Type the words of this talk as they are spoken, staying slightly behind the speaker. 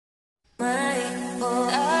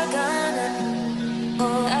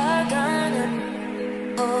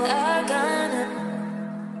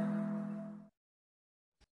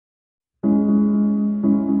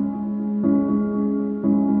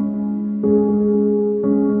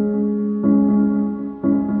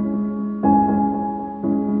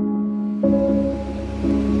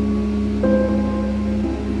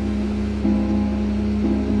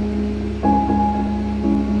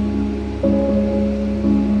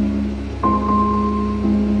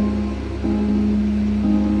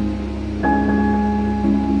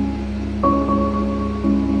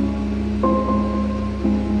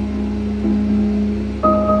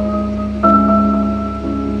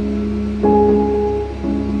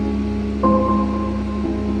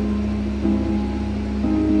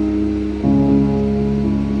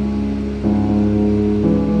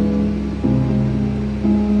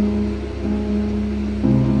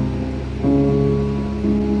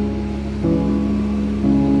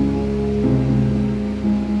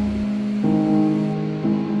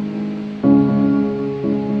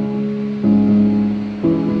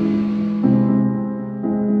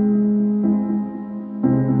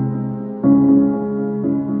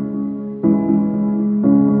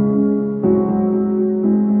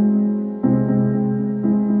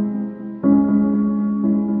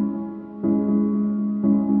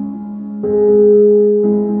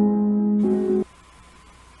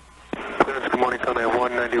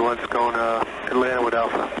191's going Atlanta with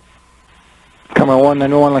Alpha. Comma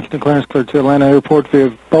 191, Lexington clearance cleared to Atlanta Airport via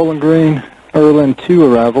Bowling Green, Erlin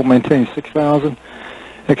 2 arrival, maintain 6,000.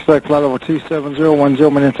 Expect flight level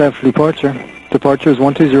 27010 minutes after departure. Departure is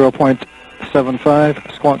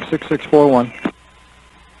 120.75, squawk 6641.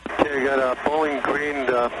 Okay, you got Bowling Green,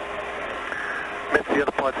 mid the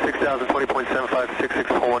other part 6,000, 20.75,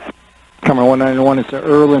 6641. Comma 191, it's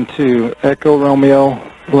Erlin 2, Echo Romeo,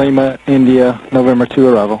 Lima, India, November 2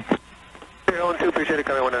 arrival. Erlin 2, appreciate it,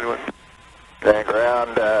 coming 191. Hang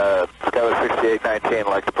around, Skyway 6819,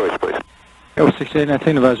 like to push, please. Skyway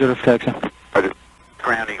 6819, advisory for taxi. Roger.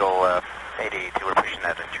 Ground Eagle 882, we're pushing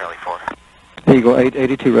that to Charlie 4. Eagle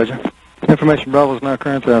 882, roger. Information Bravo is now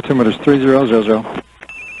current, altimeter is 3000.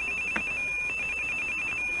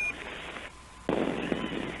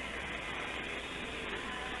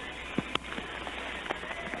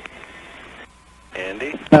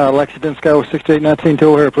 Andy? Lexington, Skyway 6819, to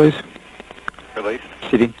O'Hare, please. Release.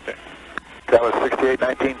 City. Skyway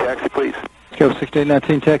 6819, taxi, please. Skyway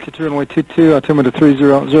 6819, taxi to runway 22, altimeter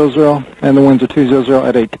 3000, and the winds are 200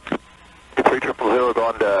 at 8. 3000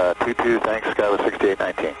 going to 22, thanks, Skyway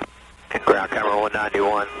 6819. And ground camera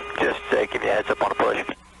 191, just give you a heads up on the push.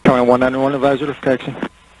 Coming 191, advisory for taxi.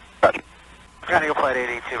 Roger. Ground Eagle Flight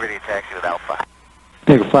 882, ready to taxi with Alpha.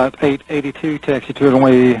 Eagle Flight 882, taxi to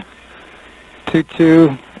runway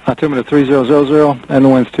 22, altimeter 3000, and the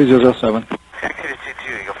winds 207. Taxi to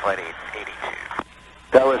 22, Eagle Flight 882.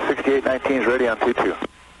 Skyway 6819 is ready on 22.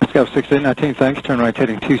 Skyway 6819, thanks. Turn right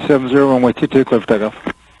heading 270, runway 22, clear for takeoff.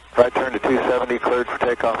 Right turn to 270, cleared for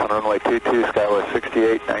takeoff on runway 22, Skyway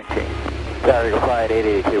 6819. Tower Eagle Flight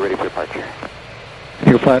 882, ready for departure.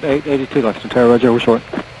 Eagle Flight 882, Lexington Tower, roger, over short.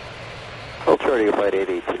 Hold short, Eagle Flight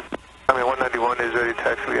 882. Coming 191 is ready to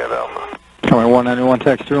taxi, we have Alpha. Coming 191,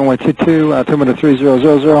 taxi to runway 22, altimeter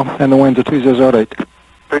 3000, and the winds are 200 at 8.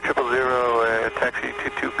 3000, taxi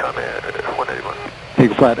 22, comment 191.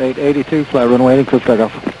 Eagle Flight 882, fly runway 80, clear for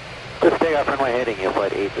takeoff. Clear for takeoff, runway heading, Eagle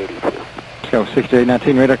Flight 882. Skyway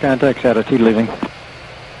 6819, radar contact, attitude leaving.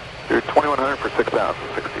 You're 2100 for 6,000,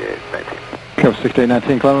 6819. Skyway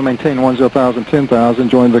 6819, climb and maintain 10,000, 10,000,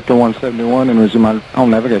 join Victor 171, and resume on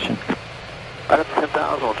navigation. Right up to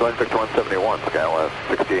 10,000, we'll join Victor 171, Skyway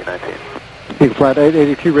 6819. Eagle Flight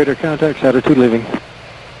 882, radar contact, attitude leaving.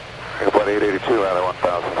 Eagle Flight 882, rather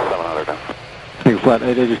 1,700. Eagle Flight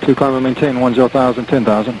 882, climb and maintain 10,000, 10,000.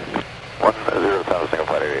 10,000, Eagle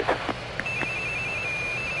Flight 882.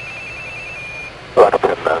 Rock up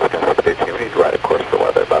 10,000, Skyway 18, we need to ride a course for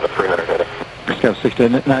weather, about a 300 heading. Skyway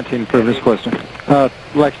 6819, previous question.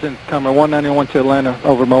 Lexington, comma 191 to Atlanta,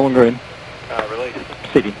 over Bowling Green. Release.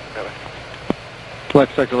 City.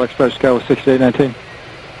 Flex sector, Lex Pressure, Skyway 6819.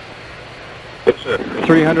 Yes, sir.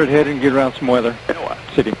 300 heading, get around some weather.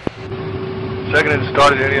 City. Second and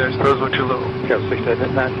started, any I suppose what you low. Skyway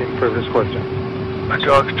 6819, previous question.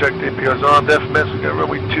 Metro check the APR's on, FMS, we got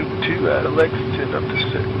runway 22 out of Lexington up to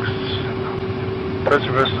 6. Press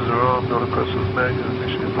reversals are on, no crossers manual,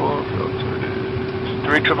 ignition involved,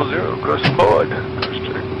 3000, cross the board. Cross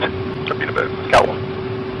check. Repeat about it. Skyway.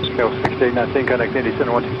 Skyway 6819, contact Indy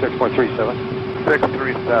Center 126.37.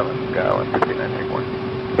 637, Skyway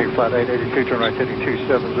 6819. Eagle Flight 882, turn right heading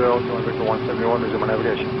 270, join Victor 171, resume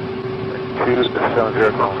navigation.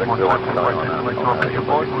 270, call Victor 171.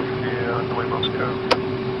 Yeah, on the way most go.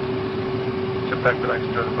 Step back, relax,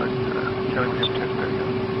 enjoy the flight. County William 10, there you go.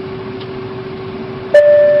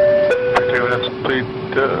 Take that's complete,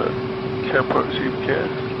 camp receive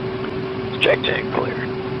CAS. Check tank clear.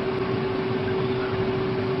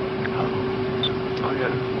 Oh, yeah.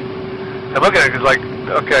 I'm looking at it, it's like,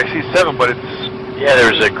 okay, I see 7, but it's... Yeah,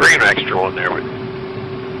 there's a green extra one there. But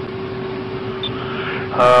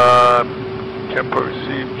camp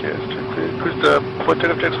receive CAS, check clear. Who's the flight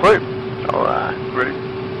takeoff checks flight? Alright. Ready?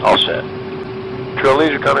 All set. Trail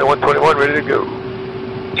Leisure, coming 121, ready to go.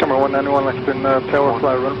 Camera 191, Lexington Tower,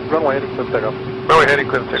 fly runway heading, clear for takeoff. Runway heading,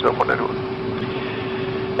 clear for takeoff, 191.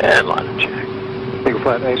 And line of check. Eagle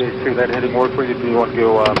Flight 882, that heading work for you? Do you want to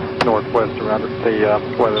go northwest around the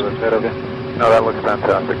weather that's ahead of you? No, that looks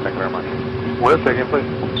fantastic, thank you very much. We'll take in, please.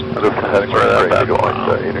 I'll just heading for that bad boy.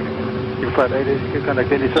 Eagle Flight 882,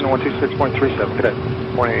 contact Indy Center 126.37, cadet.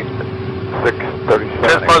 637.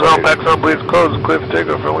 Transponders on, backs on, bleeds closed, clear for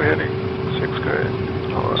takeoff, runway heading. 6, good.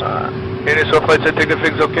 Alright. Any so flight set, taking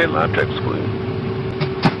fix, okay, line checks clear.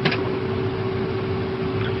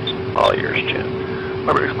 All yours, Jim.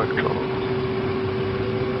 My brakes, my control.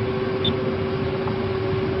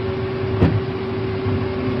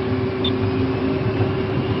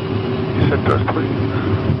 Set doors, please.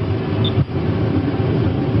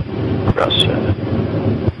 Cross set.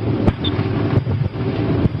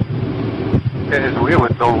 It is weird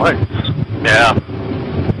with no lights. Yeah.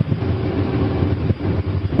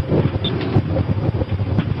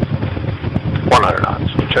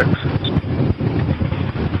 knots. Checks.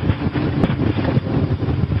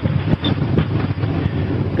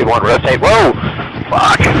 Good one, rotate. Whoa!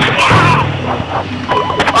 Fuck!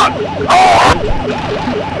 Fuck! Oh!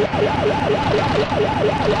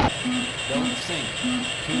 Don't sink.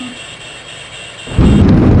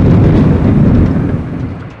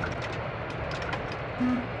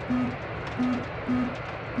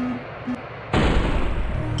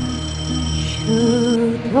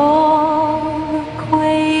 Should all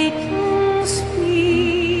acquaintance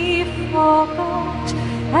be forgot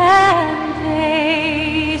and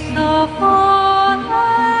days of all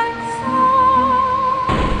and song?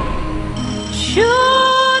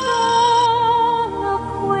 Should all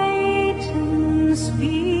acquaintance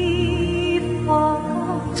be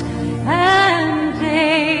forgot and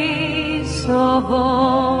days of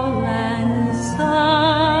all and song?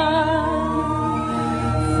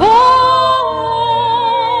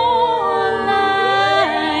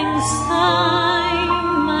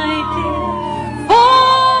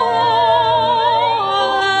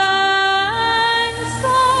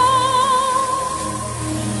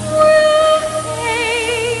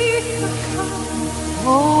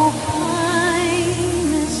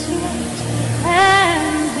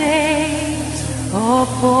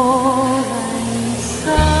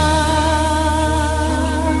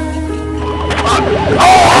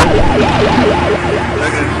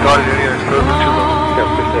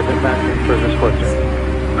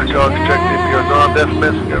 Check DPR's on, deaf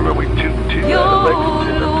messenger, runway 22 out of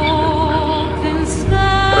Lexington up to 6.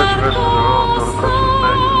 Press versus the wrong, no crossing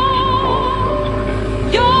magazine,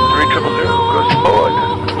 3000, crossing forward.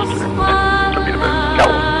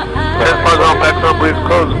 Test bars on, backs on, blades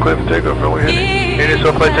closed, clear for takeoff, runway heading. ATC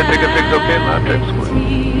flight 10, take a fix, okay, line check square.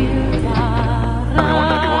 Runway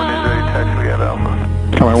 191 is ready, taxi, we have Alpha.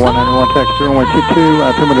 Runway 191, taxi, runway 22,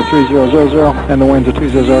 altimeter 3000, and the winds are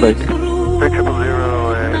 2008. 3000.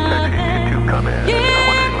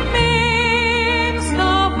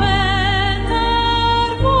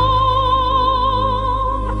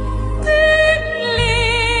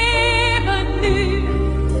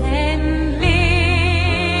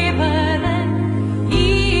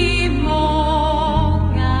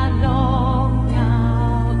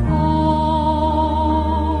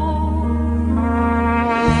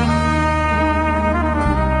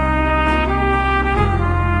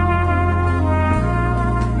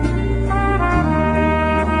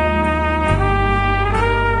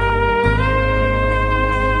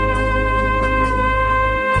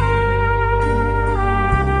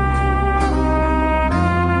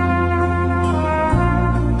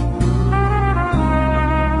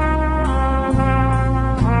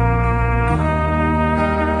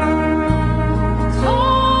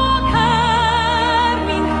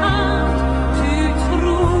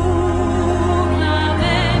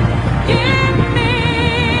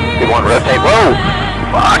 Rotate, whoa!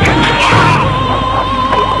 Fuck!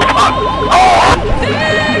 Fuck! Oh!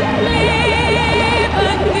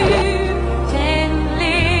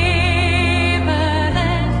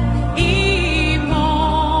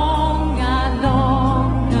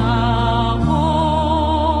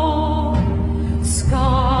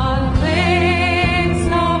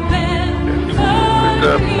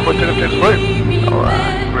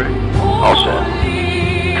 Alright, ready? All set.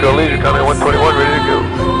 Trail leisure, coming 121, ready to go.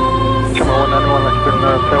 191, let's been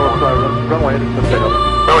tail fly, runway heading clear takeoff.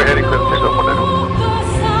 Runway heading clear takeoff,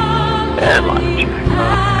 191. And line check.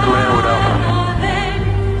 Atlanta with Alpha.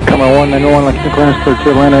 Come on, 191, let's been clearance clear to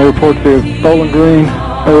Atlanta Airport via Bowling Green,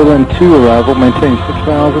 Berlin 2 arrival, maintain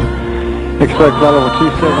 6,000. Expect flight level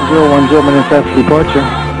 27010 minutes after departure.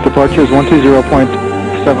 Departure is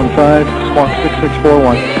 120.75, squawk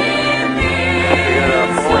 6641.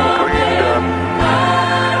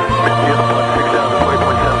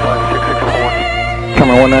 Come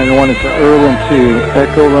on, 191, it's Berlin 2,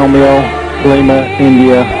 Echo Romeo, Lima,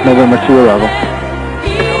 India, November 2 arrival.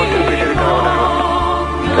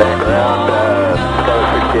 Stay ground,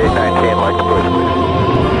 Skyway 6819, like the voice, please.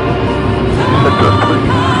 Set those, please.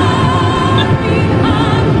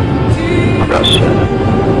 Roger.